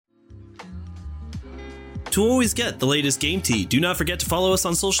To always get the latest Game Tea, do not forget to follow us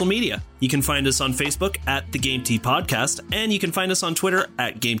on social media. You can find us on Facebook at The Game Tea Podcast, and you can find us on Twitter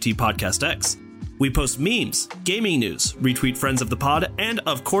at Game Tea Podcast X. We post memes, gaming news, retweet friends of the pod, and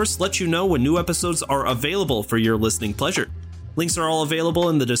of course let you know when new episodes are available for your listening pleasure. Links are all available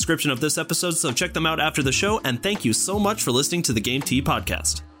in the description of this episode, so check them out after the show, and thank you so much for listening to the Game Tea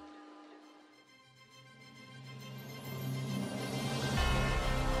Podcast.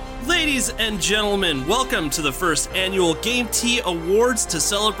 Ladies and gentlemen, welcome to the first annual Game Tea Awards to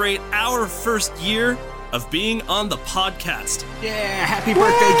celebrate our first year of being on the podcast. Yeah, happy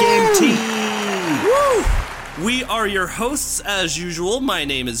birthday, Game Tea! Woo! We are your hosts as usual. My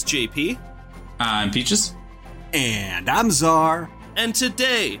name is JP. I'm Peaches. And I'm Czar. And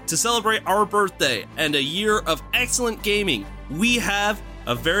today, to celebrate our birthday and a year of excellent gaming, we have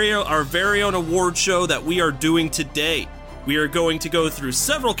our very own award show that we are doing today. We are going to go through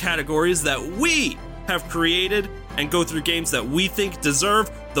several categories that we have created and go through games that we think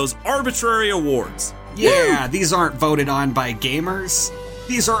deserve those arbitrary awards. Yeah, these aren't voted on by gamers.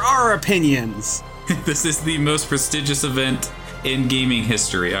 These are our opinions. This is the most prestigious event in gaming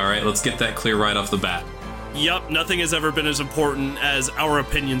history. All right, let's get that clear right off the bat. Yup, nothing has ever been as important as our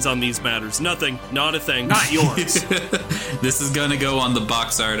opinions on these matters. Nothing, not a thing. Not yours. This is gonna go on the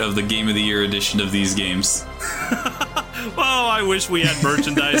box art of the Game of the Year edition of these games. Oh, I wish we had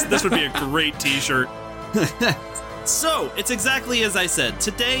merchandise. This would be a great t-shirt. So, it's exactly as I said.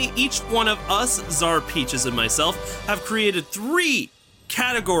 Today, each one of us, Czar, Peaches, and myself, have created 3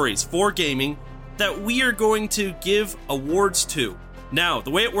 categories for gaming that we are going to give awards to. Now,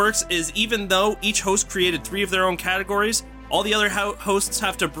 the way it works is even though each host created 3 of their own categories, all the other hosts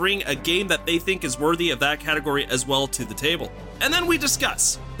have to bring a game that they think is worthy of that category as well to the table. And then we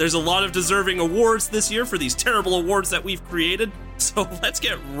discuss. There's a lot of deserving awards this year for these terrible awards that we've created, so let's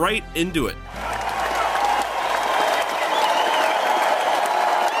get right into it.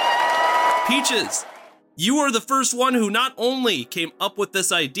 Peaches, you are the first one who not only came up with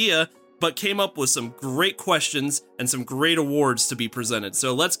this idea, but came up with some great questions and some great awards to be presented.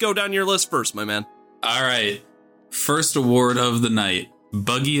 So let's go down your list first, my man. All right. First award of the night,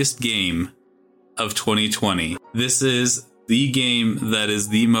 Buggiest Game of 2020. This is the game that is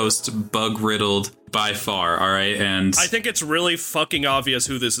the most bug-riddled by far, all right? And I think it's really fucking obvious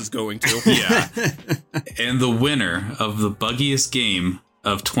who this is going to. yeah. And the winner of the Buggiest Game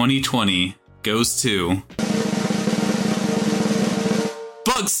of 2020 goes to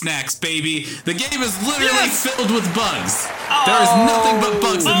Bugsnax, baby. The game is literally filled with bugs. There is nothing but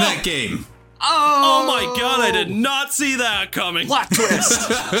bugs in that game. Oh my god, I did not see that coming. Plot twist.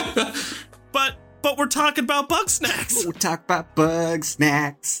 But we're talking about Bugsnax. We'll talk about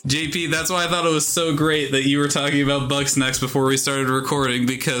Bugsnax. JP, that's why I thought it was so great that you were talking about Bugsnax before we started recording,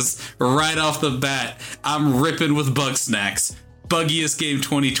 because right off the bat, I'm ripping with Bugsnax. Buggiest Game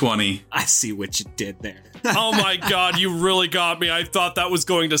 2020. I see what you did there. Oh my god, you really got me. I thought that was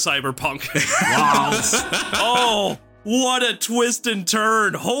going to Cyberpunk. Wow. Oh, what a twist and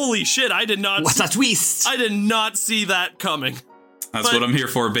turn. Holy shit, I did not What a twist. I did not see that coming. That's what I'm here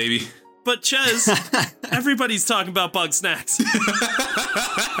for, baby. But Ches, everybody's talking about Bugsnax.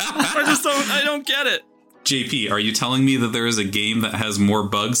 I don't get it. JP, are you telling me that there is a game that has more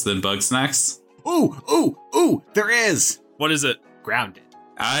bugs than Bugsnax? Ooh, there is. What is it? Grounded.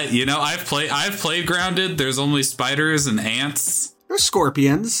 I've played Grounded. There's only spiders and ants. There's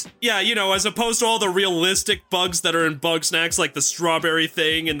scorpions. Yeah, as opposed to all the realistic bugs that are in Bugsnax, like the strawberry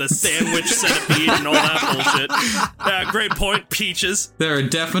thing and the sandwich centipede and all that bullshit. Yeah, great point, Peaches. There are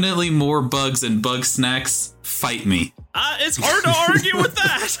definitely more bugs in Bugsnax. Fight me. It's hard to argue with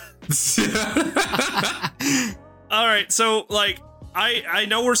that. All right, so, I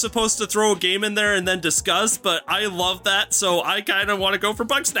know we're supposed to throw a game in there and then discuss, but I love that, so I kind of want to go for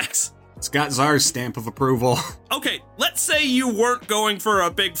Bugsnax. It's got Czar's stamp of approval. Okay, let's say you weren't going for a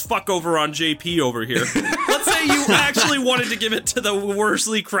big fuck over on JP over here. Let's say you actually wanted to give it to the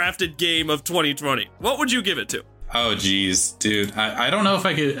worstly crafted game of 2020. What would you give it to? Oh, geez, dude. I don't know if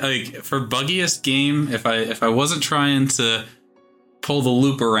I could, for Buggiest Game, if I wasn't trying to pull the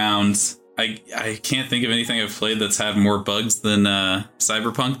loop around, I can't think of anything I've played that's had more bugs than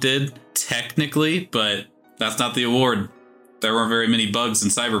Cyberpunk did, technically, but that's not the award. There weren't very many bugs in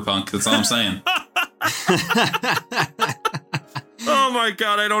Cyberpunk, that's all I'm saying. Oh my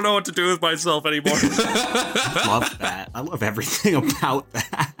god, I don't know what to do with myself anymore. I love that. I love everything about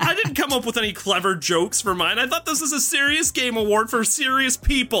that. I didn't come up with any clever jokes for mine. I thought this was a serious game award for serious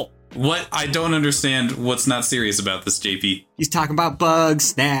people. What? I don't understand what's not serious about this, JP. He's talking about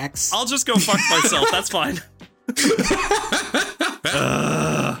Bugsnax. I'll just go fuck myself, that's fine.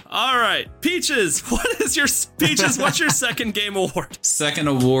 All right. right, Peaches, what's your second game award? Second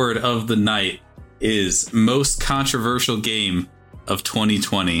award of the night is most controversial game of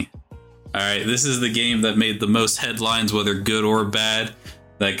 2020. All right, this is the game that made the most headlines, whether good or bad,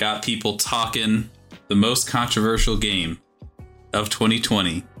 that got people talking. The most controversial game of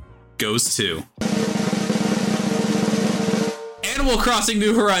 2020 goes to Animal Crossing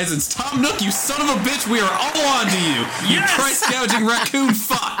New Horizons. Tom Nook, you son of a bitch, we are all on to you. You Yes! price gouging raccoon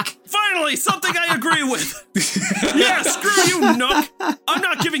fuck. Finally, something I agree with. Yeah, screw you, Nook. I'm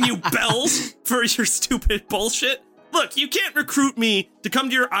not giving you bells for your stupid bullshit. Look, you can't recruit me to come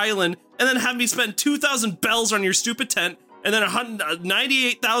to your island and then have me spend 2,000 bells on your stupid tent and then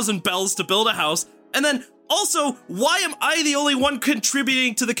 98,000 bells to build a house. And then also, why am I the only one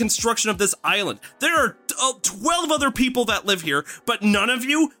contributing to the construction of this island? There are 12 other people that live here, but none of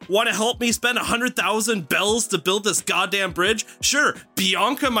you want to help me spend 100,000 bells to build this goddamn bridge? Sure,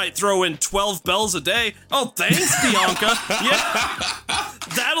 Bianca might throw in 12 bells a day. Oh, thanks, Bianca. Yeah,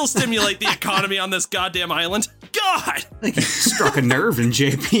 that'll stimulate the economy on this goddamn island. God! I think you struck a nerve in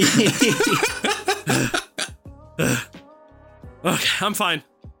JP. Okay, I'm fine.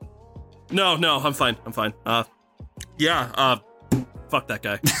 No, I'm fine. Fuck that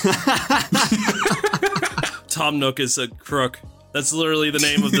guy. Tom Nook is a crook. That's literally the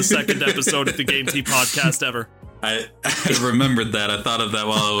name of the second episode of the Game Tea podcast ever. I remembered that. I thought of that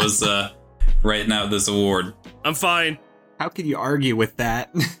while I was writing out this award. I'm fine. How can you argue with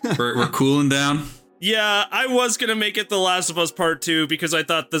that? We're cooling down. Yeah, I was gonna make it The Last of Us Part 2 because I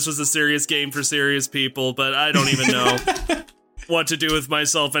thought this was a serious game for serious people, but I don't even know what to do with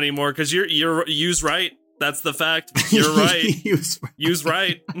myself anymore because you're use right. That's the fact. You're right. Use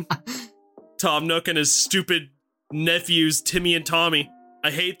right. Tom Nook and his stupid nephews, Timmy and Tommy. I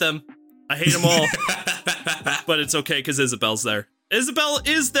hate them. I hate them all. But it's okay because Isabel's there. Isabel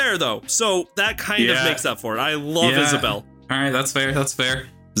is there though, so that kind of makes up for it. I love Isabel. All right, that's fair. That's fair.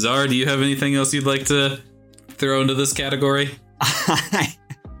 Zara, do you have anything else you'd like to throw into this category? I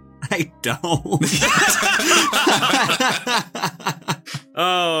don't.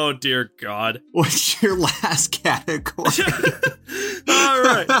 Oh, dear God. What's your last category? All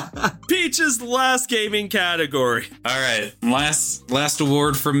right. Peach's last gaming category. All right. Last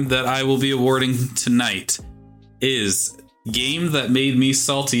award from that I will be awarding tonight is game that made me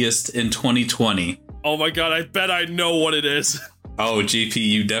saltiest in 2020. Oh, my God. I bet I know what it is. Oh, GP,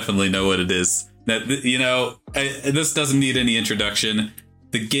 you definitely know what it is. That, you know, this doesn't need any introduction.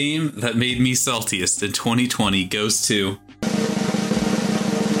 The game that made me saltiest in 2020 goes to...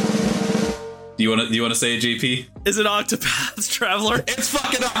 Do you want to say it, JP? Is it Octopath Traveler? It's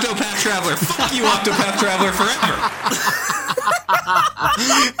fucking Octopath Traveler. Fuck you, Octopath Traveler, forever.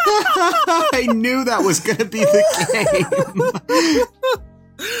 I knew that was going to be the game.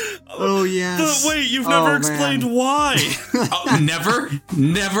 Oh, yes. But wait, you've never explained why. Never.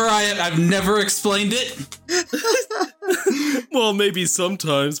 I've never explained it. Well, maybe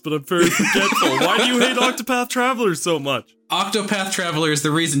sometimes, but I'm very forgetful. Why do you hate Octopath Traveler so much? Octopath Traveler is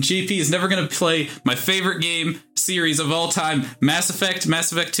the reason GP is never going to play my favorite game series of all time, Mass Effect,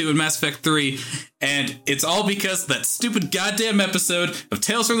 Mass Effect 2, and Mass Effect 3. And it's all because of that stupid goddamn episode of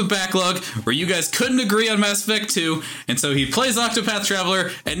Tales from the Backlog where you guys couldn't agree on Mass Effect 2, and so he plays Octopath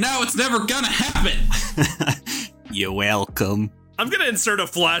Traveler, and now it's never gonna happen. You're welcome. I'm gonna insert a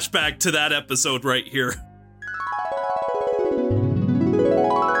flashback to that episode right here.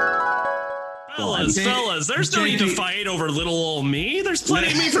 Fellas, there's no need to fight over little old me. There's plenty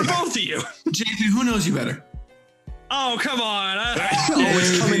of me for both of you. JP, who knows you better? Oh, come on.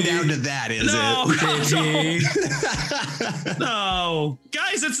 It's coming down to that, is it? No.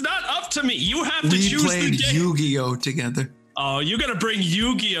 Guys, it's not up to me. You have to We choose the played game. Yu-Gi-Oh together. Oh, you gotta bring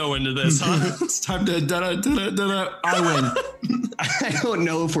Yu-Gi-Oh into this, huh? It's time to I win. I don't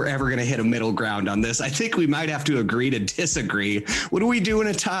know if we're ever going to hit a middle ground on this. I think we might have to agree to disagree. What do we do in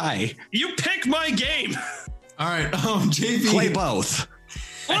a tie? You pick my game. All right, JP. Play both.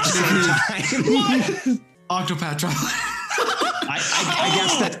 What? Octopath Traveler. I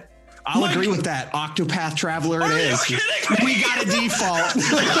guess that I'll agree with that. Octopath Traveler it is. Are you kidding me? We got a default.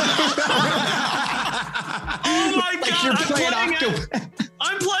 Oh my God. Like you're playing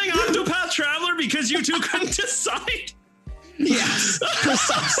I'm playing Octopath Traveler because you two couldn't decide. Yes,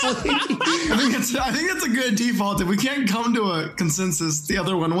 precisely. I think it's a good default. If we can't come to a consensus, the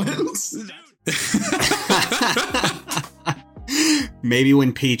other one wins. Maybe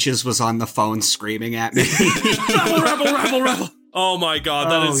when Peaches was on the phone screaming at me. Rebel. Oh my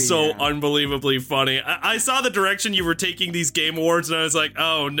god, that is so yeah. unbelievably funny. I saw the direction you were taking these Game Awards, and I was like,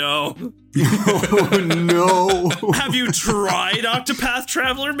 oh no. Oh no. Have you tried Octopath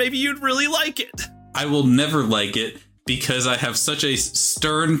Traveler? Maybe you'd really like it. I will never like it because I have such a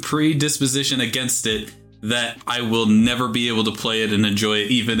stern predisposition against it that I will never be able to play it and enjoy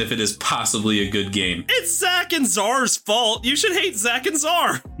it, even if it is possibly a good game. It's Zack and Czar's fault. You should hate Zack and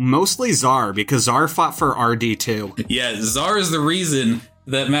Czar. Mostly Czar, because Czar fought for RD2. Yeah, Czar is the reason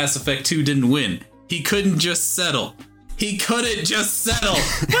that Mass Effect 2 didn't win. He couldn't just settle. He couldn't just settle.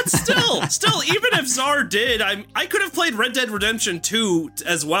 But still, even if Czar did, I could have played Red Dead Redemption 2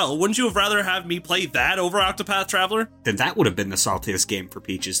 as well. Wouldn't you have rather have me play that over Octopath Traveler? Then that would have been the saltiest game for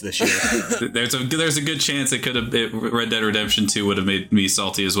Peaches this year. There's a good chance it could have Red Dead Redemption 2 would have made me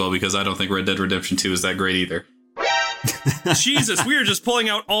salty as well, because I don't think Red Dead Redemption 2 is that great either. Jesus, we are just pulling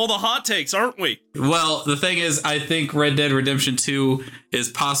out all the hot takes, aren't we? Well, the thing is, I think Red Dead Redemption 2 is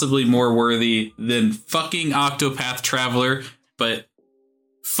possibly more worthy than fucking Octopath Traveler, but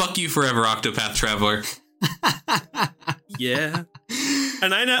fuck you forever, Octopath Traveler. Yeah.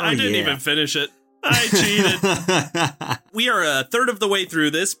 And I didn't even finish it. I cheated. We are a third of the way through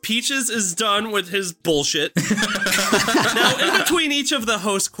this. Peaches is done with his bullshit. Now, in between each of the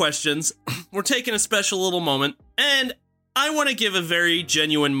host questions, we're taking a special little moment, and I want to give a very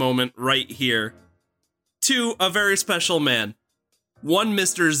genuine moment right here to a very special man, one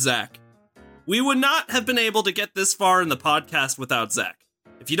Mr. Zach. We would not have been able to get this far in the podcast without Zach.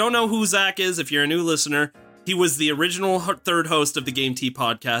 If you don't know who Zach is, if you're a new listener, he was the original third host of the Game Tea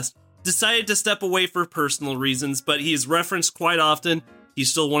podcast. Decided to step away for personal reasons, but he is referenced quite often.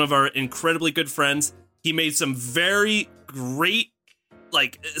 He's still one of our incredibly good friends. He made some very great,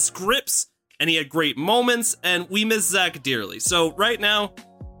 scripts, and he had great moments, and we miss Zach dearly. So right now,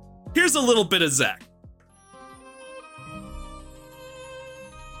 here's a little bit of Zach.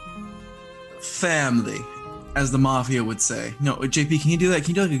 Family, as the Mafia would say. No, JP, can you do that?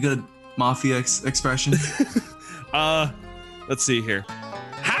 Can you do a good Mafia expression? Let's see here.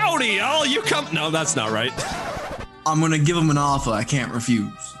 Howdy, y'all, you come... No, that's not right. I'm gonna give him an offer I can't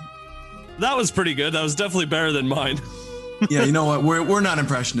refuse. That was pretty good. That was definitely better than mine. Yeah, you know what? We're not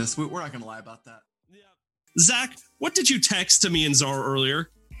impressionists. We're not gonna lie about that. Yeah. Zach, what did you text to me and Czar earlier?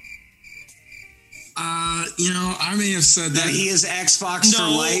 I may have said that he is Xbox for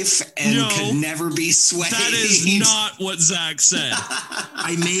life and could never be swayed. That is not what Zach said.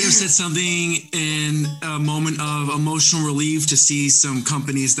 I may have said something in a moment of emotional relief to see some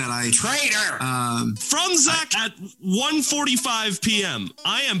companies that I... Traitor! From Zach at 1:45 p.m.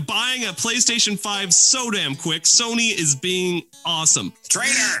 I am buying a PlayStation 5 so damn quick. Sony is being awesome.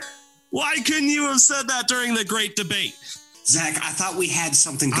 Traitor! Why couldn't you have said that during the great debate? Zach, I thought we had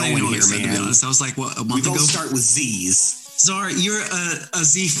something going I didn't know here, what I said, man. to be honest. I was like, what, a We month both ago? start with Z's. Czar, you're a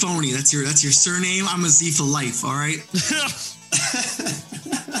Z phony. That's your surname. I'm a Z for life, all right?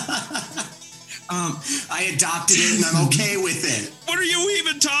 I adopted it and I'm okay with it. What are you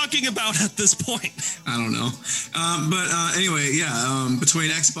even talking about at this point? I don't know. But anyway, yeah, between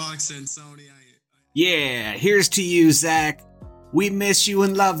Xbox and Sony, Yeah, here's to you, Zach. We miss you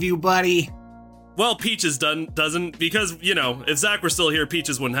and love you, buddy. Well, Peaches doesn't, because, if Zach were still here,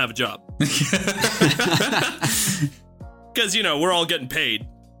 Peaches wouldn't have a job. Because, we're all getting paid.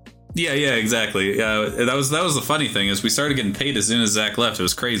 Yeah, exactly. That was the funny thing, is we started getting paid as soon as Zach left. It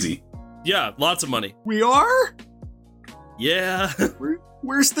was crazy. Yeah, lots of money. We are? Yeah.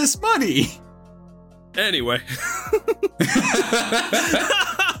 Where's this money? Anyway.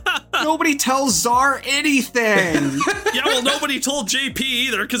 Nobody tells Czar anything. Yeah, well, nobody told JP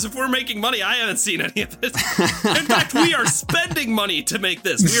either, because if we're making money, I haven't seen any of it. In fact, we are spending money to make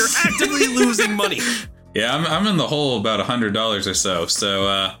this. We are actively losing money. Yeah, I'm in the hole about $100 or so.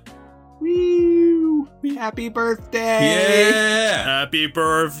 So, Woo! Happy birthday! yeah. Happy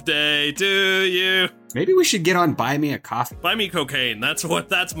birthday to you. Maybe we should get on Buy Me a Coffee. Buy me cocaine. That's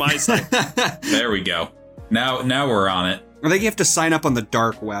my site. There we go. Now we're on it. I think you have to sign up on the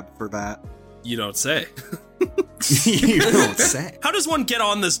dark web for that. You don't say. You don't say. How does one get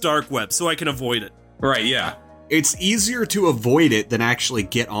on this dark web so I can avoid it? Right, yeah. It's easier to avoid it than actually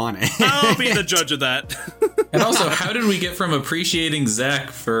get on it. I'll be the judge of that. And also, how did we get from appreciating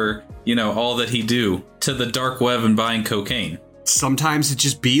Zach for, all that he do to the dark web and buying cocaine? Sometimes it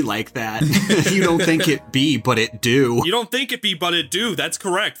just be like that. You don't think it be, but it do. You don't think it be, but it do. That's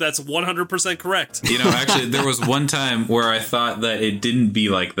correct. That's 100% correct. Actually, there was one time where I thought that it didn't be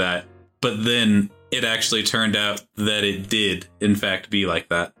like that, but then it actually turned out that it did, in fact, be like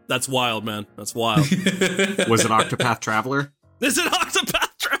that. That's wild, man. That's wild. Was it Octopath Traveler? Is it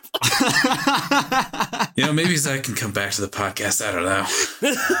Octopath Traveler? Maybe Zach can come back to the podcast. I don't know.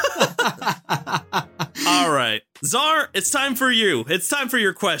 All right. Czar, it's time for you. It's time for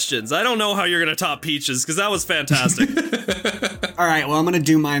your questions. I don't know how you're going to top Peaches, because that was fantastic. All right, well, I'm going to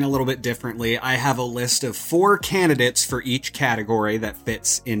do mine a little bit differently. I have a list of 4 candidates for each category that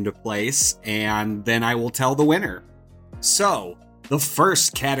fits into place, and then I will tell the winner. So, the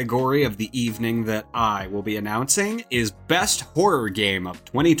first category of the evening that I will be announcing is Best Horror Game of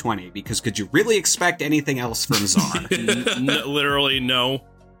 2020, because could you really expect anything else from Czar? Literally, no.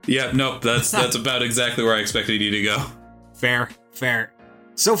 Yeah, nope, that's about exactly where I expected you to go. Fair.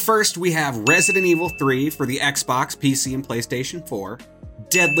 So first, we have Resident Evil 3 for the Xbox, PC, and PlayStation 4.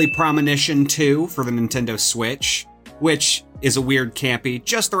 Deadly Premonition 2 for the Nintendo Switch, which is a weird, campy,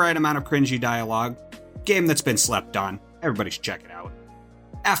 just the right amount of cringy dialogue. Game that's been slept on. Everybody should check it out.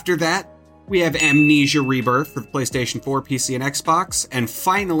 After that, we have Amnesia Rebirth for the PlayStation 4, PC, and Xbox. And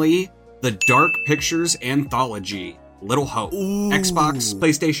finally, the Dark Pictures Anthology, Little Hope. Ooh. Xbox,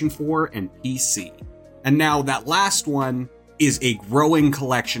 PlayStation 4, and PC. And now that last one is a growing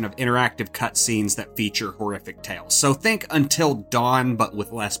collection of interactive cutscenes that feature horrific tales. So think Until Dawn, but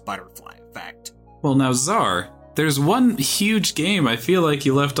with less butterfly effect. Well, now, Czar, there's one huge game I feel like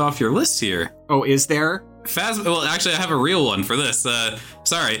you left off your list here. Oh, is there? Well, actually, I have a real one for this.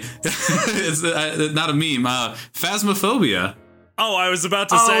 Sorry. It's not a meme. Phasmophobia. Oh, I was about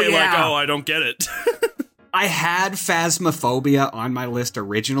to say, I don't get it. I had Phasmophobia on my list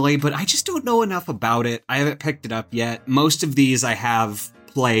originally, but I just don't know enough about it. I haven't picked it up yet. Most of these I have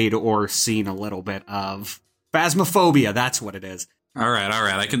played or seen a little bit of. Phasmophobia, that's what it is. All right.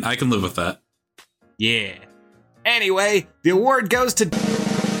 I can live with that. Yeah. Anyway, the award goes to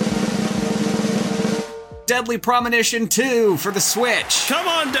Deadly Premonition 2 for the Switch. Come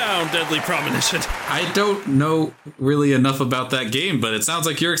on down, Deadly Premonition. I don't know really enough about that game, but it sounds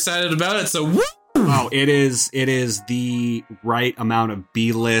like you're excited about it, so woo! Oh, it is the right amount of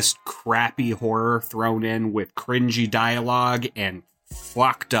B-list crappy horror thrown in with cringy dialogue and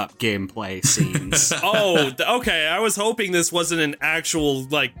fucked up gameplay scenes. Oh, okay. I was hoping this wasn't an actual,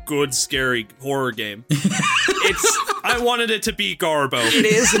 good, scary horror game. I wanted it to be Garbo. It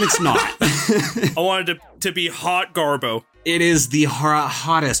is, and it's not. I wanted it to be hot Garbo. It is the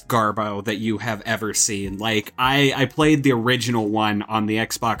hottest Garbo that you have ever seen. I played the original one on the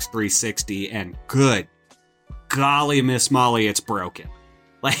Xbox 360, and good golly, Miss Molly, it's broken.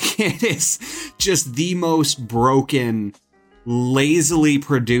 It is just the most broken, lazily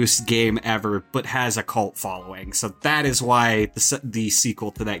produced game ever, but has a cult following. So that is why the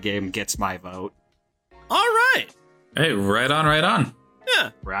sequel to that game gets my vote. All right. Hey, right on.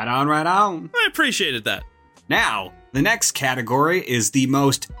 Yeah. Right on. I appreciated that. Now, the next category is the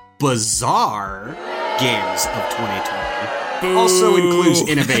most bizarre games of 2020. Boo. Also includes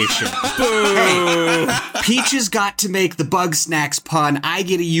innovation. Boo. Hey, Peaches got to make the Bug Snacks pun. I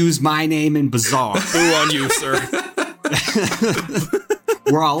get to use my name in bizarre. Boo on you, sir.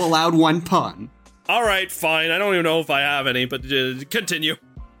 We're all allowed one pun. All right, fine. I don't even know if I have any, but continue.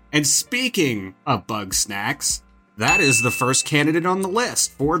 And speaking of Bug Snacks, that is the first candidate on the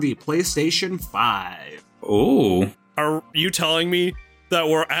list for the PlayStation 5. Oh. Are you telling me that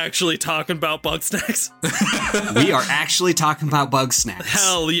we're actually talking about Bug Snacks? We are actually talking about Bug Snacks.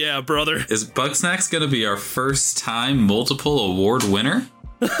 Hell yeah, brother. Is Bug Snacks going to be our first time multiple award winner?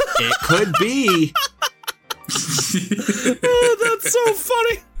 It could be. Oh, that's so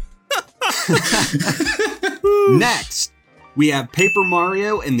funny. Next, we have Paper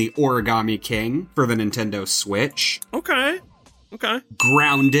Mario and the Origami King for the Nintendo Switch. Okay.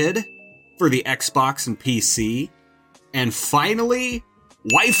 Grounded for the Xbox and PC. And finally,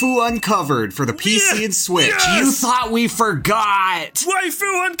 Waifu Uncovered for the PC and Switch. Yes! You thought we forgot!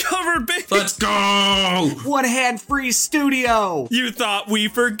 Waifu Uncovered, baby! Let's go! One Hand Free Studio! You thought we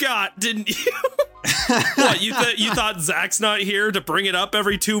forgot, didn't you? What, you thought Zach's not here to bring it up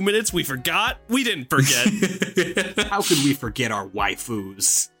every 2 minutes? We forgot? We didn't forget. How could we forget our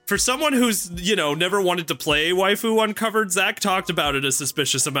waifus? For someone who's, never wanted to play Waifu Uncovered, Zach talked about it a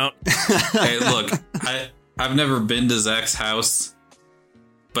suspicious amount. Hey, look, I've never been to Zach's house,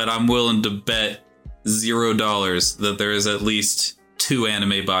 but I'm willing to bet $0 that there is at least 2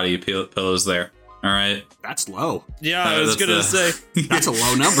 anime body pillows there. All right? That's low. Yeah, I was going to say. That's a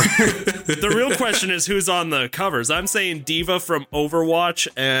low number. The real question is who's on the covers. I'm saying Diva from Overwatch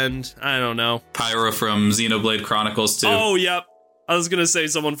and, I don't know. Pyra from Xenoblade Chronicles 2. Oh, yep. I was going to say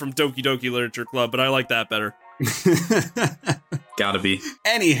someone from Doki Doki Literature Club, but I like that better. Gotta be.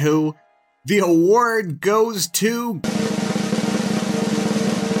 Anywho, the award goes to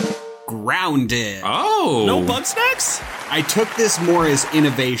Grounded. Oh! No Bug Snacks? I took this more as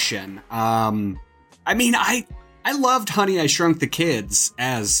innovation. I mean, I loved Honey, I Shrunk the Kids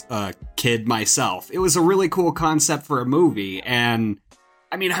as a kid myself. It was a really cool concept for a movie, and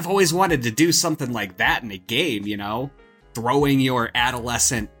I mean, I've always wanted to do something like that in a game, you know? Throwing your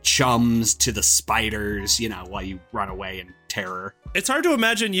adolescent chums to the spiders, you know, while you run away in terror. It's hard to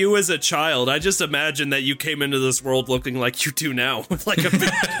imagine you as a child. I just imagine that you came into this world looking like you do now, with like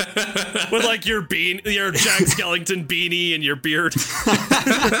with like your Jack Skellington beanie and your beard.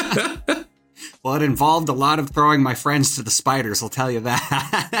 Well, it involved a lot of throwing my friends to the spiders, I'll tell you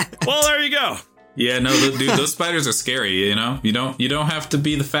that. Well, there you go. Yeah, no, dude, those spiders are scary, you know? You don't have to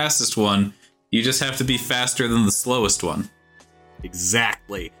be the fastest one. You just have to be faster than the slowest one.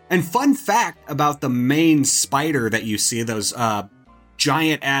 Exactly. And fun fact about the main spider that you see, those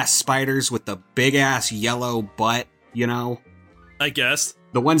giant-ass spiders with the big-ass yellow butt, you know? I guess.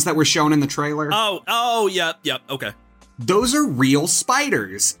 The ones that were shown in the trailer? Oh, yep, okay. Those are real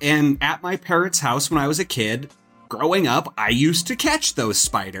spiders. And at my parents' house when I was a kid, growing up, I used to catch those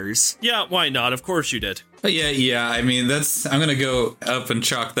spiders. Yeah, why not? Of course you did. But yeah, I mean, I'm gonna go up and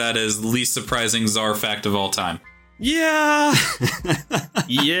chalk that as least surprising Czar fact of all time. Yeah.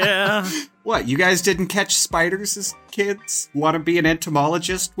 Yeah. What, you guys didn't catch spiders as kids? Want to be an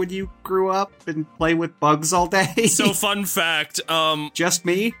entomologist when you grew up and play with bugs all day? So fun fact, Just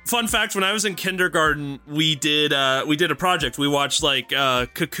me? fun fact, when I was in kindergarten, we did a project. We watched like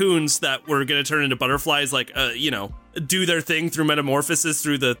cocoons that were going to turn into butterflies, like do their thing through metamorphosis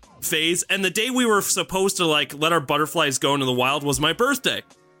through the phase. And the day we were supposed to like let our butterflies go into the wild was my birthday.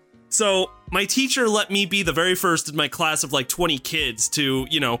 So my teacher let me be the very first in my class of like 20 kids to,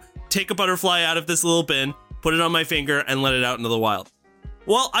 take a butterfly out of this little bin, put it on my finger, and let it out into the wild.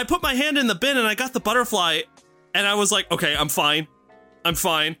 Well, I put my hand in the bin and I got the butterfly, and I was like, okay, I'm fine. And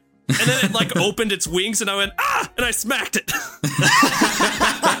then it like opened its wings and I went, and I smacked it.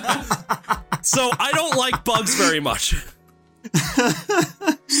 So I don't like bugs very much.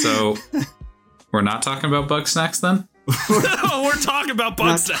 So we're not talking about bug snacks then? No, we're talking about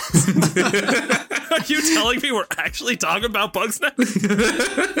bug snacks. Are you telling me we're actually talking about bug snacks?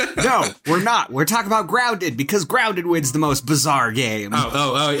 No, we're not. We're talking about Grounded, because Grounded wins the most bizarre game.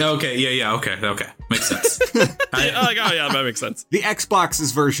 Oh, okay, yeah, okay. Makes sense. Yeah, that makes sense. The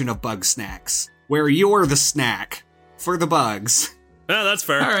Xbox's version of Bug Snacks, where you're the snack for the bugs. Yeah, that's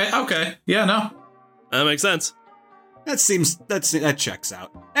fair. All right, okay. Yeah, no. That makes sense. That checks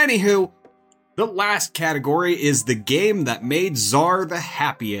out. Anywho, the last category is the game that made Czar the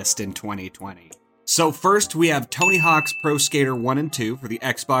happiest in 2020. So first, we have Tony Hawk's Pro Skater 1 and 2 for the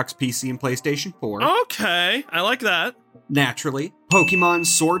Xbox, PC, and PlayStation 4. Okay, I like that. Naturally, Pokemon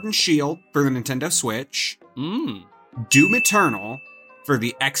Sword and Shield for the Nintendo Switch. Doom Eternal for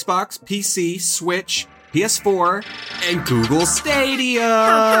the Xbox, PC, Switch, PS4, and Google Stadia.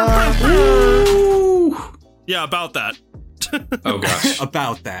 Yeah, about that. Oh, gosh.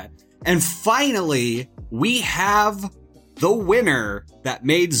 About that. And finally, we have the winner that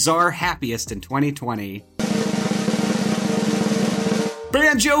made Czar happiest in 2020.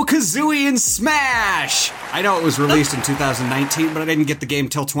 Banjo-Kazooie and Smash! I know it was released in 2019, but I didn't get the game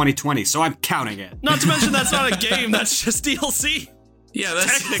till 2020, so I'm counting it. Not to mention that's not a game, that's just DLC. Yeah,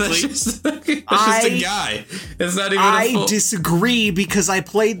 that's Technically. just a guy. It's not even a I full... disagree, because I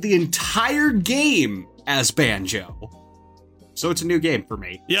played the entire game as Banjo. So it's a new game for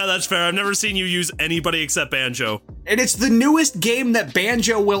me. Yeah, that's fair. I've never seen you use anybody except Banjo. And it's the newest game that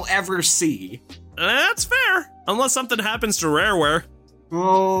Banjo will ever see. That's fair. Unless something happens to Rareware.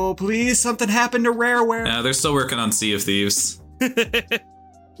 Oh, please, something happened to Rareware. Yeah, they're still working on Sea of Thieves.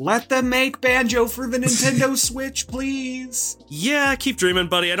 Let them make Banjo for the Nintendo Switch, please. Yeah, keep dreaming,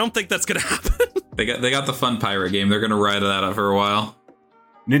 buddy. I don't think that's gonna happen. They got the fun pirate game. They're gonna ride that out for a while.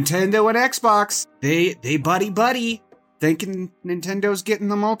 Nintendo and Xbox, they buddy. Thinking Nintendo's getting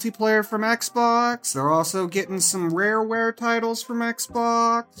the multiplayer from Xbox. They're also getting some Rareware titles from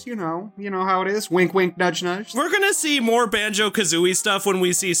Xbox. You know how it is. Wink, wink, nudge, nudge. We're gonna see more Banjo-Kazooie stuff when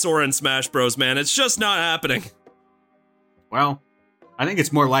we see Sora and Smash Bros, man. It's just not happening. Well, I think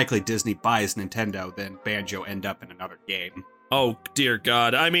it's more likely Disney buys Nintendo than Banjo end up in another game. Oh, dear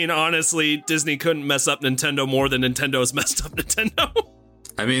God. I mean, honestly, Disney couldn't mess up Nintendo more than Nintendo's messed up Nintendo.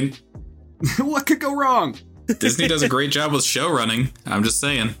 I mean, What could go wrong? Disney does a great job with show running. I'm just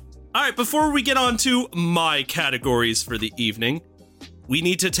saying. All right, before we get on to my categories for the evening, we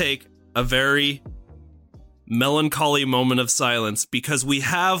need to take a very melancholy moment of silence because we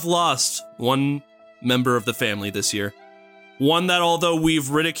have lost one member of the family this year. One that, although we've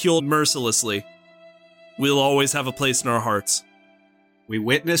ridiculed mercilessly, we'll always have a place in our hearts. We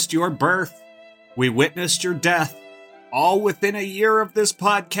witnessed your birth. We witnessed your death. All within a year of this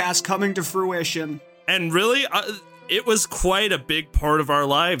podcast coming to fruition. And really, it was quite a big part of our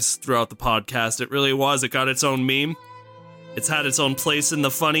lives throughout the podcast. It really was. It got its own meme. It's had its own place in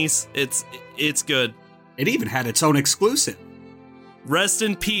the funnies. It's good. It even had its own exclusive. Rest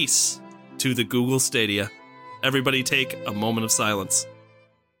in peace to the Google Stadia. Everybody take a moment of silence.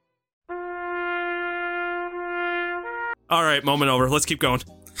 All right, moment over. Let's keep going.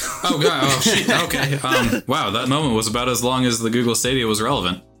 Oh, God. Oh, shit. Okay. Wow, that moment was about as long as the Google Stadia was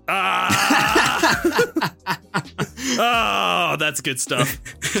relevant. Oh, that's good stuff.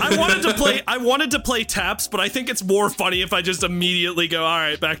 I wanted to play taps, but I think it's more funny if I just immediately go, all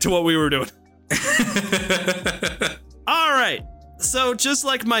right, back to what we were doing. All right. So just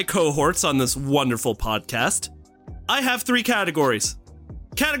like my cohorts on this wonderful podcast, I have 3 categories.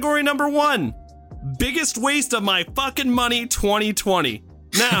 Category number 1, biggest waste of my fucking money 2020.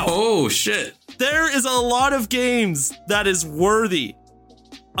 Now, oh, shit. there is a lot of games that is worthy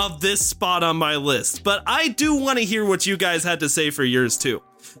of this spot on my list, but I do want to hear what you guys had to say for yours too.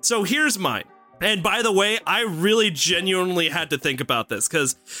 So here's mine. And by the way, I really genuinely had to think about this,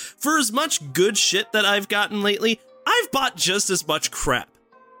 because for as much good shit that I've gotten lately, I've bought just as much crap.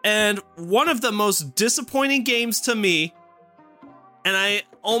 And one of the most disappointing games to me, and I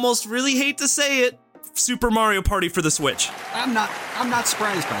almost really hate to say it, Super Mario Party for the Switch. I'm not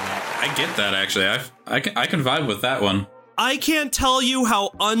surprised by that. I get that, actually. I can vibe with that one. I can't tell you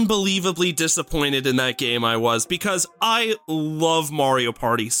how unbelievably disappointed in that game I was, because I love Mario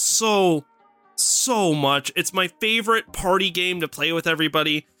Party so much. It's my favorite party game to play with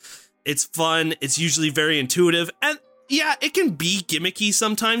everybody. It's fun. It's usually very intuitive. And yeah, it can be gimmicky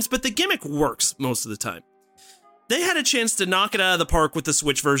sometimes, but the gimmick works most of the time. They had a chance to knock it out of the park with the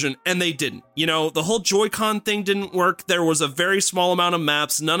Switch version, and they didn't. You know, the whole Joy-Con thing didn't work. There was a very small amount of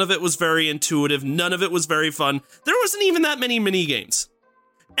maps. None of it was very intuitive. None of it was very fun. There wasn't even that many mini-games.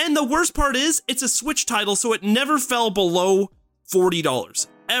 And the worst part is, it's a Switch title, so it never fell below $40.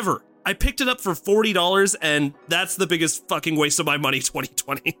 Ever. I picked it up for $40, and that's the biggest fucking waste of my money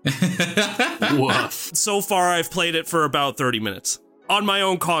 2020. Woof. So far, I've played it for about 30 minutes. On my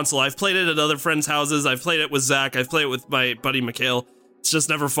own console. I've played it at other friends' houses. I've played it with Zach. I've played it with my buddy Mikhail. It's just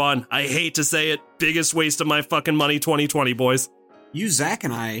never fun. I hate to say it. Biggest waste of my fucking money 2020, boys. You, Zach,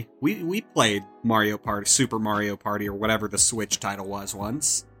 and I, we played Mario Party, Super Mario Party, or whatever the Switch title was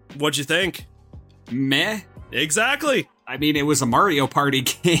once. What'd you think? Meh. Exactly. I mean, it was a Mario Party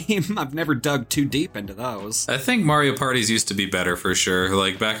game. I've never dug too deep into those. I think Mario Parties used to be better for sure,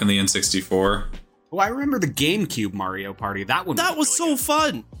 like back in the N64. Well, I remember the GameCube Mario Party. That one That was really so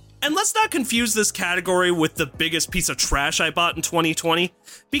fun. And let's not confuse this category with the biggest piece of trash I bought in 2020,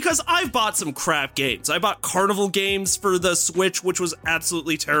 because I've bought some crap games. I bought Carnival games for the Switch, which was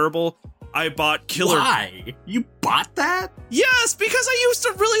absolutely terrible. I bought Killer... Why? You bought that? Yes, because I used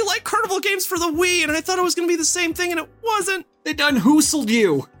to really like Carnival games for the Wii, and I thought it was going to be the same thing, and it wasn't. They done hoosled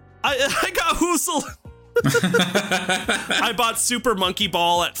you. I got hoosled. I bought Super Monkey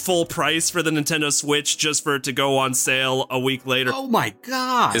Ball at full price for the Nintendo Switch just for it to go on sale a week later. Oh my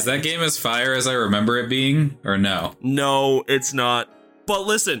god. Is that game as fire as I remember it being, or no? No, it's not. But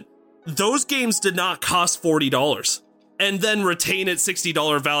listen, those games did not cost $40 and then retain its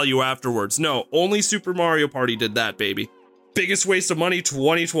 $60 value afterwards. No, only Super Mario Party did that, baby. Biggest waste of money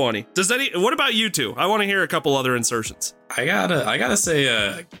 2020. What about you two? I want to hear a couple other insertions. I gotta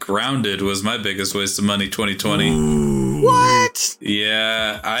say, Grounded was my biggest waste of money 2020. Ooh. What?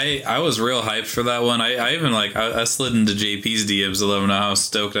 Yeah, I was real hyped for that one. I even I slid into JP's DMs to let him know how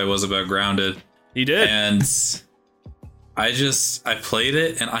stoked I was about Grounded. He did. And I played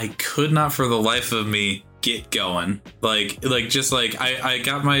it and I could not for the life of me get going. I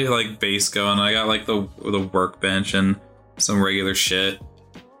got my base going. I got the workbench and some regular shit,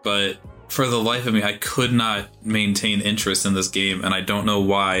 but for the life of me, I could not maintain interest in this game, and I don't know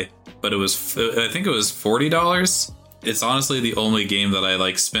why, but I think it was $40. It's honestly the only game that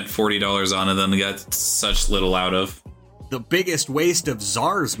I spent $40 on and then got such little out of. The biggest waste of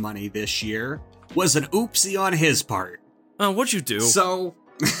Czar's money this year was an oopsie on his part. Oh, what'd you do? So,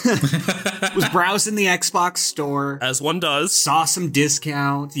 was browsing the Xbox store. As one does. Saw some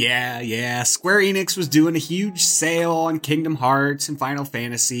discounts. Yeah. Square Enix was doing a huge sale on Kingdom Hearts and Final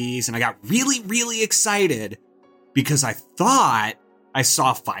Fantasies, and I got really, really excited because I thought I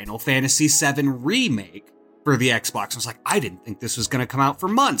saw Final Fantasy VII Remake for the Xbox. I was like, I didn't think this was going to come out for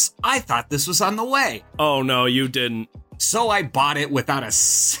months. I thought this was on the way. Oh, no, you didn't. So I bought it without a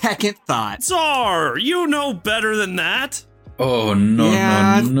second thought. Czar, you know better than that. Oh, no,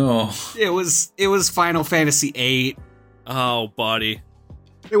 Yeah. no. It was Final Fantasy VIII. Oh, buddy.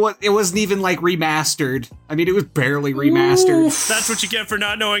 It wasn't even like remastered. I mean, it was barely remastered. That's what you get for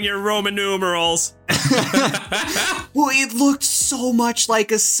not knowing your Roman numerals. Well, it looked so much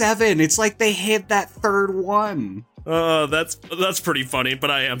like a 7. It's like they hid that third one. That's pretty funny,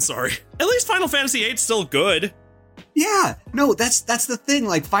 but I am sorry. At least Final Fantasy VIII's still good. Yeah, no, that's the thing.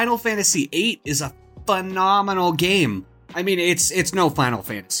 Like, Final Fantasy VIII is a phenomenal game. I mean, it's no Final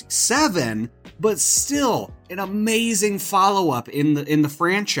Fantasy VII, but still an amazing follow-up in the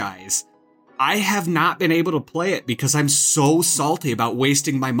franchise. I have not been able to play it because I'm so salty about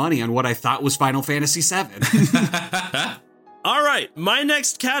wasting my money on what I thought was Final Fantasy VII. All right, my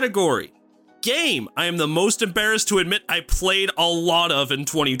next category. Game I am the most embarrassed to admit I played a lot of in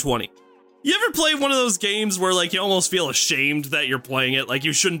 2020. You ever play one of those games where like you almost feel ashamed that you're playing it, like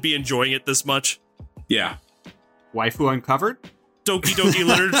you shouldn't be enjoying it this much? Yeah. Waifu Uncovered? Doki Doki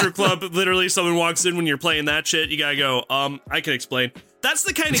Literature Club, literally someone walks in when you're playing that shit, you gotta go, I can explain. That's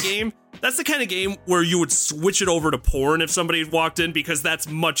the kind of game where you would switch it over to porn if somebody walked in, because that's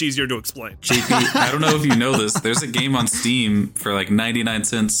much easier to explain. JP, I don't know if you know this, there's a game on Steam for like 99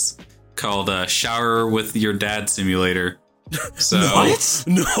 cents called Shower with Your Dad Simulator. So What?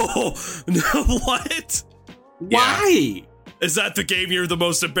 No, what? Why? Is that the game you're the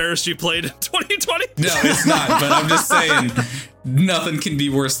most embarrassed you played in 2020? No, it's not, but I'm just saying nothing can be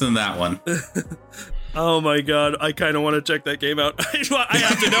worse than that one. Oh my god, I kind of want to check that game out. I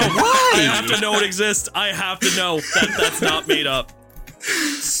have to know. Why? I have to know it exists. I have to know that that's not made up.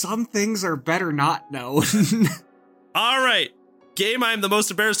 Some things are better not known. All right. Game I am the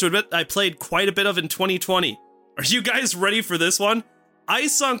most embarrassed to admit I played quite a bit of in 2020. Are you guys ready for this one? I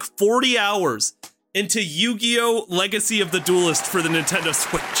sunk 40 hours into Yu-Gi-Oh! Legacy of the Duelist for the Nintendo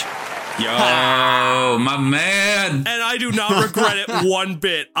Switch. Yo, my man. And I do not regret it one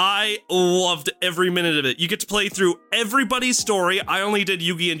bit. I loved every minute of it. You get to play through everybody's story. I only did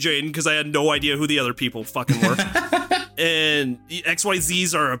Yugi and Jaden because I had no idea who the other people fucking were. And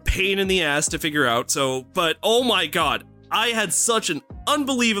XYZs are a pain in the ass to figure out. But oh my god, I had such an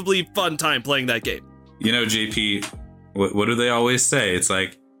unbelievably fun time playing that game. You know, JP, what do they always say? It's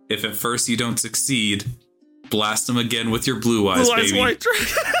like, if at first you don't succeed, blast them again with your blue eyes, baby. White Dragon.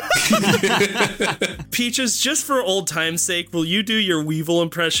 Peaches, just for old time's sake, will you do your Weevil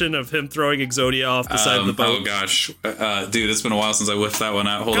impression of him throwing Exodia off the side of the boat? Oh gosh, dude, it's been a while since I whiffed that one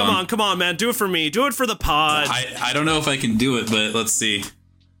out. Hold on. Come on, man, do it for me. Do it for the pod. I don't know if I can do it, but let's see.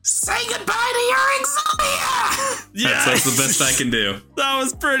 Say goodbye to your Exodia! Yes! That's the best I can do. That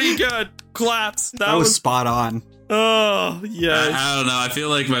was pretty good. Claps. That was spot on. Oh, yes. I don't know. I feel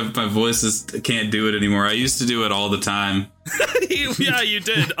like my voice can't do it anymore. I used to do it all the time. Yeah, you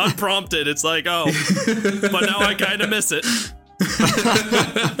did. Unprompted. It's like, oh. But now I kind of miss it.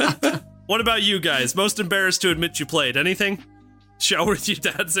 What about you guys? Most embarrassed to admit you played anything? Shower with Your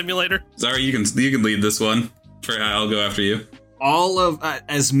Dad Simulator? Sorry, you can lead this one. I'll go after you. All of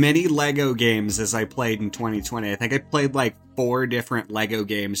as many Lego games as I played in 2020. I think I played like 4 different Lego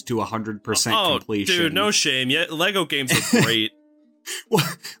games to 100% completion. Dude, no shame. Yeah, Lego games are great. Well,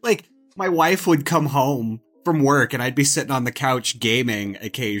 like, my wife would come home from work and I'd be sitting on the couch gaming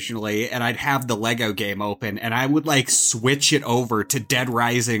occasionally, and I'd have the Lego game open and I would like switch it over to Dead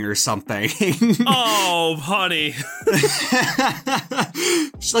Rising or something. Oh, honey.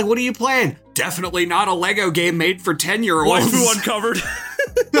 She's like, what are you playing? Definitely not a Lego game made for 10-year-olds. Waifu Uncovered.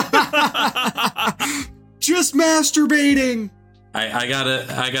 Just masturbating. I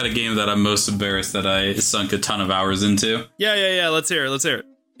got a game that I'm most embarrassed that I sunk a ton of hours into. Yeah. Let's hear it.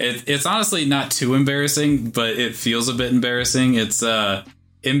 It's honestly not too embarrassing, but it feels a bit embarrassing. It's NBA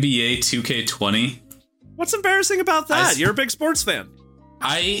 2K20. What's embarrassing about that? You're a big sports fan.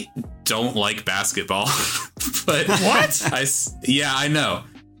 I don't like basketball. But what? I know.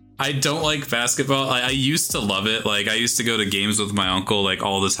 I don't like basketball. I used to love it. Like, I used to go to games with my uncle like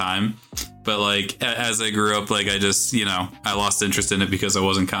all the time. But like, as I grew up, like, I just, I lost interest in it because I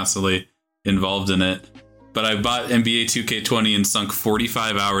wasn't constantly involved in it. But I bought NBA 2K20 and sunk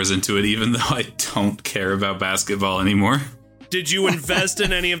 45 hours into it, even though I don't care about basketball anymore. Did you invest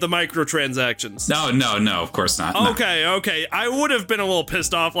in any of the microtransactions? No, of course not. No. Okay. I would have been a little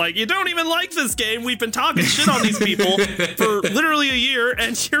pissed off, like, you don't even like this game. We've been talking shit on these people for literally a year,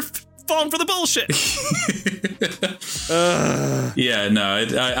 and you're falling for the bullshit. Yeah, no,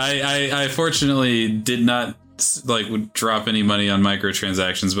 I fortunately did not, like, drop any money on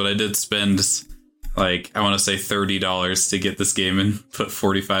microtransactions, but I did spend, like, I want to say $30 to get this game and put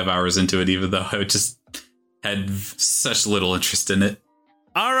 45 hours into it, even though I just had such little interest in it.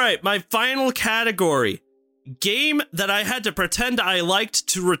 All right, my final category. Game that I had to pretend I liked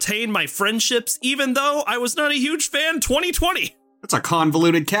to retain my friendships, even though I was not a huge fan, 2020. That's a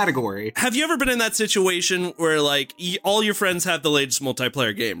convoluted category. Have you ever been in that situation where, like, all your friends have the latest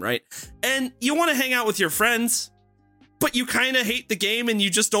multiplayer game, right? And you want to hang out with your friends, but you kind of hate the game and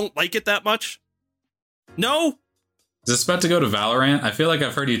you just don't like it that much? No? Is this about to go to Valorant? I feel like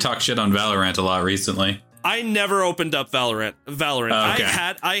I've heard you talk shit on Valorant a lot recently. I never opened up Valorant. Oh,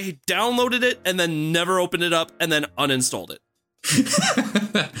 okay. I downloaded it and then never opened it up and then uninstalled it.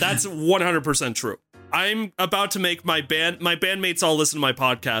 That's 100% true. I'm about to make my bandmates all listen to my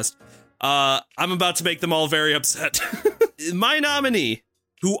podcast. I'm about to make them all very upset. My nominee,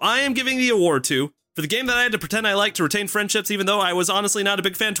 who I am giving the award to for the game that I had to pretend I liked to retain friendships, even though I was honestly not a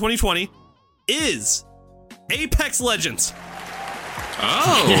big fan 2020, is Apex Legends.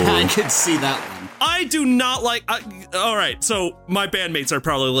 Oh. Yeah, I could see that one. I do not like... all right, so my bandmates are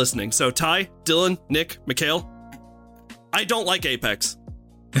probably listening. So Ty, Dylan, Nick, Mikhail, I don't like Apex.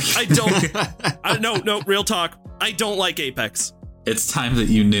 I don't... no, real talk. I don't like Apex. It's time that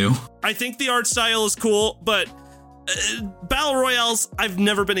you knew. I think the art style is cool, but Battle Royales, I've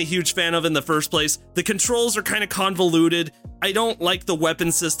never been a huge fan of in the first place. The controls are kind of convoluted. I don't like the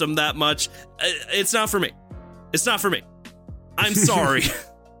weapon system that much. It's not for me. It's not for me. I'm sorry.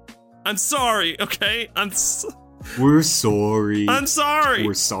 I'm sorry, okay? We're sorry. I'm sorry.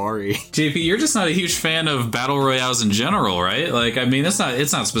 We're sorry. JP, you're just not a huge fan of battle royales in general, right? Like, I mean, it's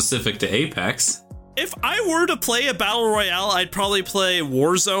not specific to Apex. If I were to play a battle royale, I'd probably play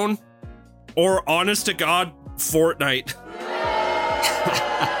Warzone or, honest to God, Fortnite.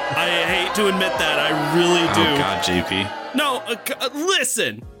 I hate to admit that. I really do. Oh, God, JP. No,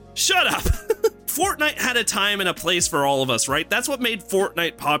 listen. Shut up. Fortnite had a time and a place for all of us, right? That's what made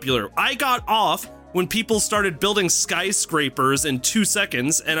Fortnite popular. I got off when people started building skyscrapers in 2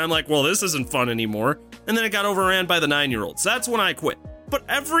 seconds, and I'm like, well, this isn't fun anymore. And then it got overran by the 9-year-olds. That's when I quit. But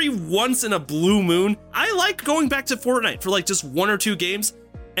every once in a blue moon, I like going back to Fortnite for like just 1 or 2 games.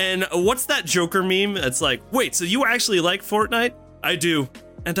 And what's that Joker meme? It's like, wait, so you actually like Fortnite? I do.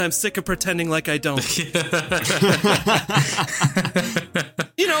 And I'm sick of pretending like I don't. You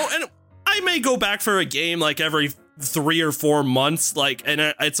know, and I may go back for a game like every 3 or 4 months, like, and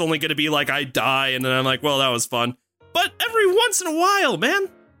it's only going to be like I die, and then I'm like, well, that was fun. But every once in a while, man,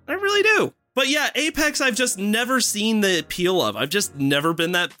 I really do. But yeah, Apex, I've just never seen the appeal of. I've just never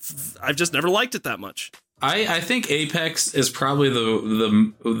liked it that much. I think Apex is probably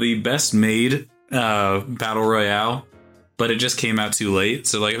the best made battle royale, but it just came out too late.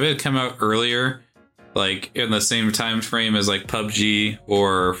 So like if it had come out earlier, like in the same time frame as like PUBG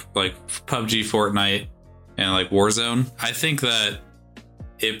or like PUBG, Fortnite, and like Warzone, I think that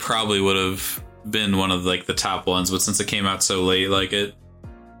it probably would have been one of like the top ones. But since it came out so late, like it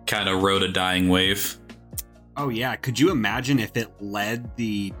kind of rode a dying wave. Oh yeah, could you imagine if it led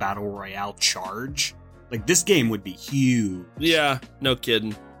the Battle Royale charge? Like, this game would be huge. Yeah, no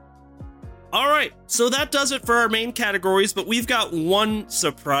kidding. All right, so that does it for our main categories, but we've got one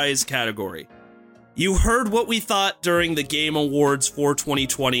surprise category. You heard what we thought during the Game Awards for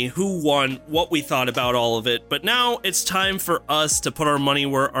 2020, who won, what we thought about all of it, but now it's time for us to put our money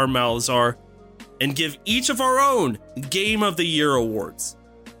where our mouths are and give each of our own Game of the Year awards.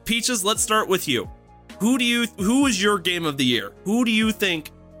 Peaches, let's start with you. Who was your Game of the Year? Who do you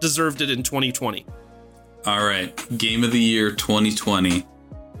think deserved it in 2020? All right, Game of the Year 2020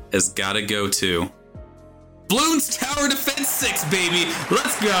 has got to go to Bloons Tower Defense 6, baby.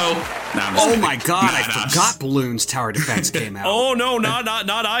 Let's go. Oh my God, I forgot Bloons Tower Defense came out. Oh no, not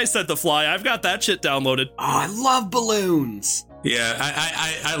I said the fly. I've got that shit downloaded. Oh, I love balloons. Yeah,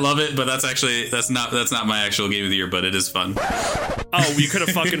 I love it, but that's not my actual Game of the Year, but it is fun. Oh, you could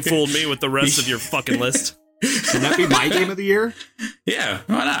have fucking fooled me with the rest of your fucking list. Can that be my Game of the Year? Yeah,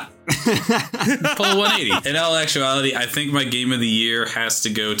 why not? Pull 180. In all actuality, I think my Game of the Year has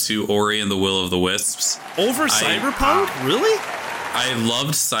to go to Ori and the Will of the Wisps. Over Cyberpunk? Really? I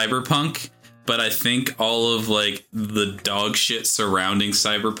loved Cyberpunk, but I think all of like the dog shit surrounding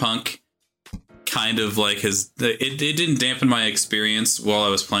Cyberpunk kind of like it didn't dampen my experience while I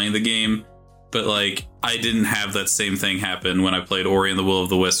was playing the game, but like I didn't have that same thing happen when I played Ori and the Will of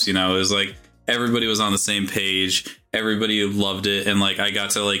the Wisps. You know, it was like everybody was on the same page, everybody loved it, and like I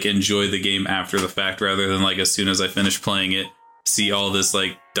got to like enjoy the game after the fact rather than like as soon as I finished playing it, see all this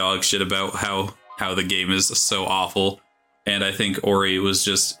like dog shit about how the game is so awful. And I think Ori was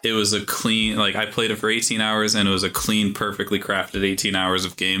a clean, like I played it for 18 hours and it was a clean, perfectly crafted 18 hours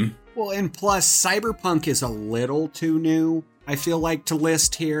of game. Well, and plus Cyberpunk is a little too new, I feel like, to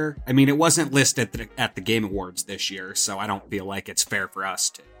list here. I mean, it wasn't listed at the Game Awards this year, so I don't feel like it's fair for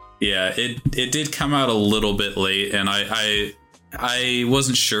us to. Yeah, it did come out a little bit late, and I I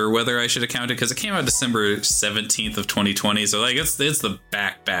wasn't sure whether I should have counted because it came out December 17th of 2020. So like it's the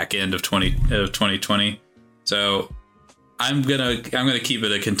back end of 2020. So I'm gonna keep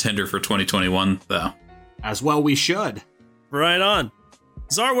it a contender for 2021 though. As well we should. Right on.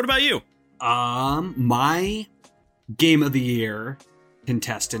 Czar, what about you? My Game of the Year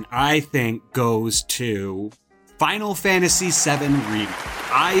contestant, I think, goes to Final Fantasy VII Remake.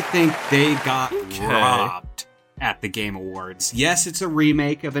 I think they got robbed at the Game Awards. Yes, it's a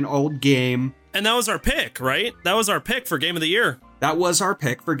remake of an old game. And that was our pick, right? That was our pick for Game of the Year. That was our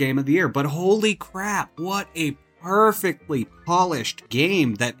pick for Game of the Year. But holy crap, what a perfectly polished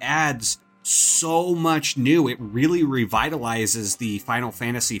game that adds so much new. It really revitalizes the Final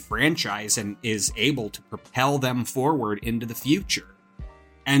Fantasy franchise and is able to propel them forward into the future.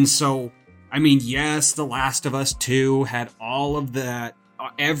 And so, I mean, yes, The Last of Us 2 had all of that,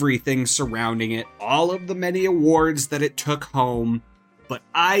 everything surrounding it, all of the many awards that it took home, but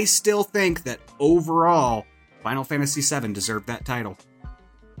I still think that overall, Final Fantasy VII deserved that title.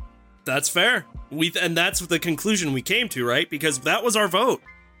 That's fair. And that's the conclusion we came to, right? Because that was our vote.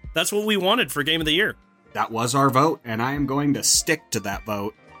 That's what we wanted for Game of the Year. That was our vote, and I am going to stick to that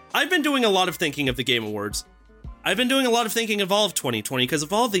vote. I've been doing a lot of thinking of the Game Awards. I've been doing a lot of thinking of all of 2020 because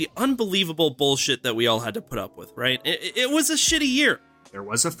of all the unbelievable bullshit that we all had to put up with, right? It was a shitty year. There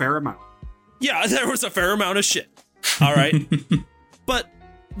was a fair amount. Yeah, there was a fair amount of shit. All right. But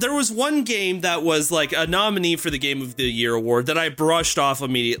there was one game that was like a nominee for the Game of the Year award that I brushed off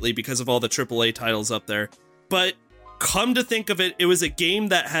immediately because of all the AAA titles up there. But come to think of it, it was a game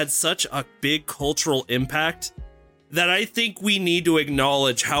that had such a big cultural impact that I think we need to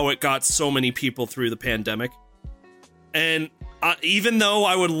acknowledge how it got so many people through the pandemic. And even though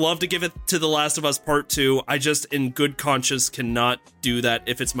I would love to give it to The Last of Us Part 2, I just, in good conscience, cannot do that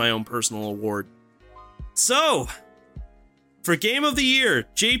if it's my own personal award. So, for Game of the Year,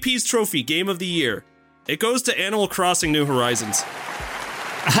 JP's Trophy Game of the Year, it goes to Animal Crossing New Horizons.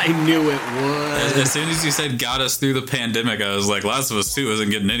 I knew it would. As soon as you said got us through the pandemic, I was like, Last of Us 2 isn't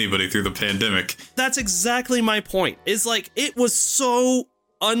getting anybody through the pandemic. That's exactly my point. Is like, it was so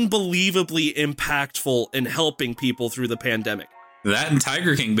unbelievably impactful in helping people through the pandemic. That and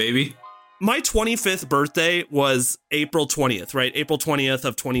Tiger King, baby. My 25th birthday was April 20th, right? April 20th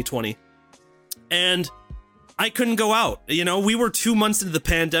of 2020. And I couldn't go out. You know, we were 2 months into the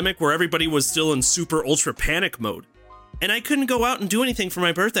pandemic where everybody was still in super ultra panic mode. And I couldn't go out and do anything for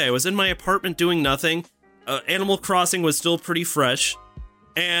my birthday. I was in my apartment doing nothing. Animal Crossing was still pretty fresh.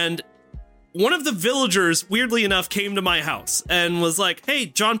 And one of the villagers, weirdly enough, came to my house and was like, hey,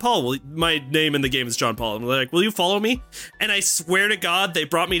 John Paul, my name in the game is John Paul. And they're like, will you follow me? And I swear to God, they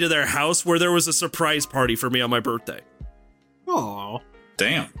brought me to their house where there was a surprise party for me on my birthday. Oh,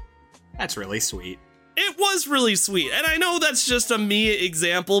 damn. That's really sweet. It was really sweet. And I know that's just a me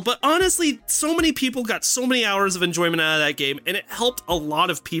example, but honestly, so many people got so many hours of enjoyment out of that game, and it helped a lot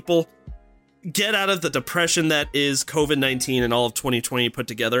of people get out of the depression that is COVID-19 and all of 2020 put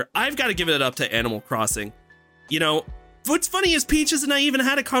together. I've got to give it up to Animal Crossing. You know, what's funny is Peaches and I even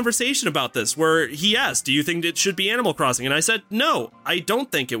had a conversation about this where he asked, do you think it should be Animal Crossing? And I said, no, I don't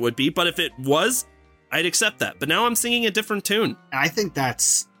think it would be, but if it was, I'd accept that. But now I'm singing a different tune. I think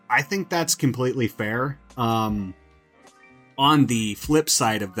that's completely fair. On the flip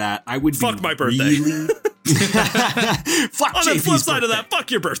side of that, I would fuck be my birthday. Really... fuck on JP's the flip side birthday. of that,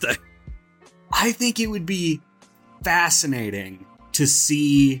 fuck your birthday. I think it would be fascinating to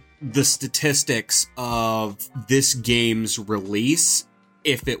see the statistics of this game's release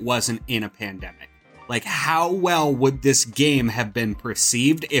if it wasn't in a pandemic. Like, how well would this game have been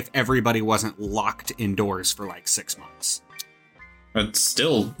perceived if everybody wasn't locked indoors for like 6 months? It's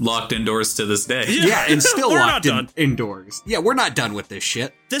still locked indoors to this day. Yeah, and still We're locked not done. indoors. Yeah, we're not done with this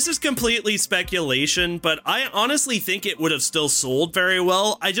shit. This is completely speculation, but I honestly think it would have still sold very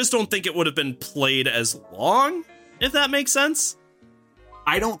well. I just don't think it would have been played as long, if that makes sense.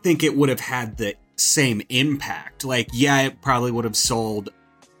 I don't think it would have had the same impact. Like, yeah, it probably would have sold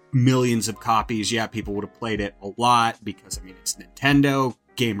millions of copies. Yeah, people would have played it a lot because, I mean, it's Nintendo.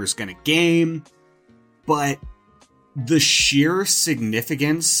 Gamers gonna game. But the sheer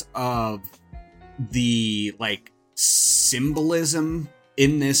significance of the, like, symbolism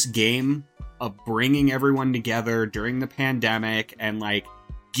in this game of bringing everyone together during the pandemic and, like,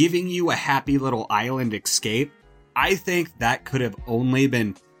 giving you a happy little island escape, I think that could have only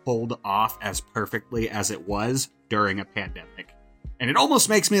been pulled off as perfectly as it was during a pandemic. And it almost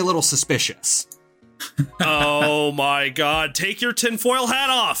makes me a little suspicious. Oh my God, take your tinfoil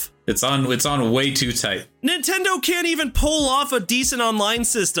hat off. It's on way too tight. Nintendo can't even pull off a decent online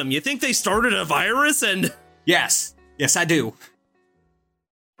system. You think they started a virus and... Yes, I do.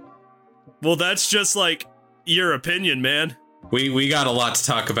 Well, that's just like your opinion, man. We got a lot to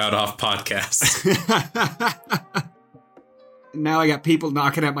talk about off podcast. Now I got people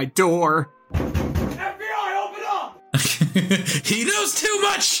knocking at my door. FBI, open up! He knows too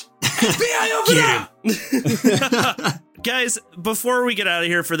much! FBI, open up! Guys, before we get out of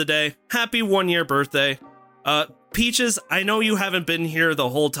here for the day, happy 1-year birthday. Peaches, I know you haven't been here the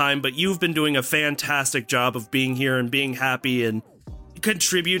whole time, but you've been doing a fantastic job of being here and being happy and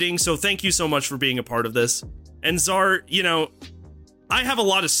contributing, so thank you so much for being a part of this. And Czar, you know, I have a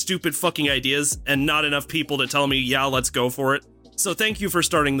lot of stupid fucking ideas and not enough people to tell me, yeah, let's go for it. So thank you for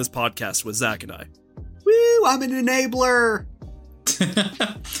starting this podcast with Zach and I. Woo, I'm an enabler.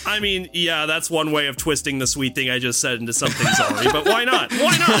 I mean, yeah, that's one way of twisting the sweet thing I just said into something sorry, but why not?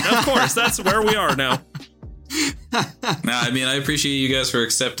 Why not? Of course, that's where we are now. I mean, I appreciate you guys for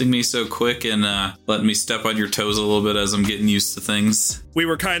accepting me so quick and letting me step on your toes a little bit as I'm getting used to things. We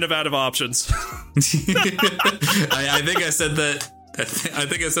were kind of out of options. I think I said that. I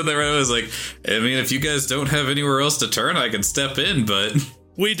think I said that right. I was like, I mean, if you guys don't have anywhere else to turn, I can step in, but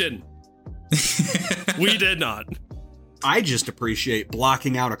we didn't. We did not. I just appreciate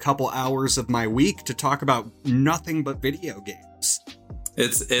blocking out a couple hours of my week to talk about nothing but video games.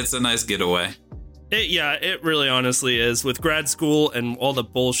 It's a nice getaway. It really honestly is. With grad school and all the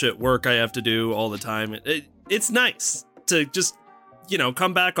bullshit work I have to do all the time, it's nice to just, you know,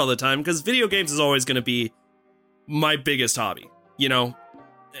 come back all the time, because video games is always going to be my biggest hobby, you know?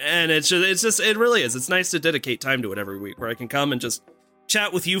 And it really is. It's nice to dedicate time to it every week, where I can come and just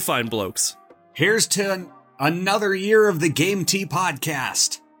chat with you fine blokes. Here's to another year of the Game Tea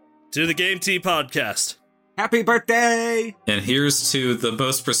podcast. To the Game Tea podcast. Happy birthday! And here's to the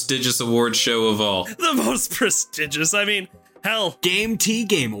most prestigious award show of all. The most prestigious. I mean, hell. Game Tea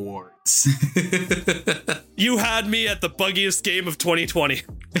Game Awards. You had me at the buggiest game of 2020.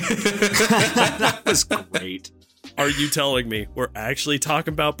 That was great. Are you telling me we're actually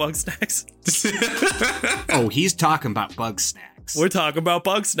talking about bug snacks? Oh, he's talking about bug snacks. We're talking about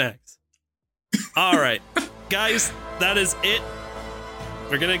bug snacks. All right, guys, that is it.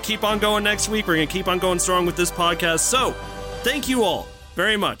 We're going to keep on going next week. We're going to keep on going strong with this podcast. So, thank you all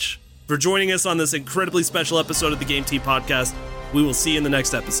very much for joining us on this incredibly special episode of the Game Tea Podcast. We will see you in the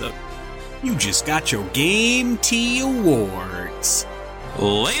next episode. You just got your Game Tea Awards.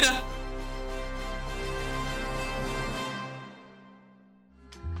 Later!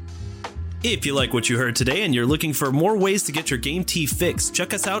 If you like what you heard today and you're looking for more ways to get your Game Tea fix,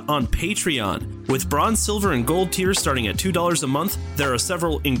 check us out on Patreon. With bronze, silver, and gold tiers starting at $2 a month, there are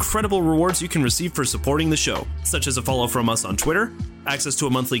several incredible rewards you can receive for supporting the show, such as a follow from us on Twitter, access to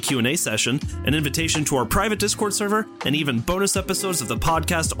a monthly Q&A session, an invitation to our private Discord server, and even bonus episodes of the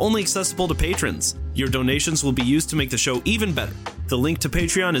podcast only accessible to patrons. Your donations will be used to make the show even better. The link to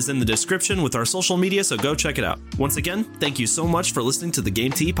Patreon is in the description with our social media, so go check it out. Once again, thank you so much for listening to the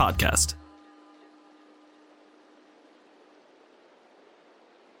Game Tea Podcast.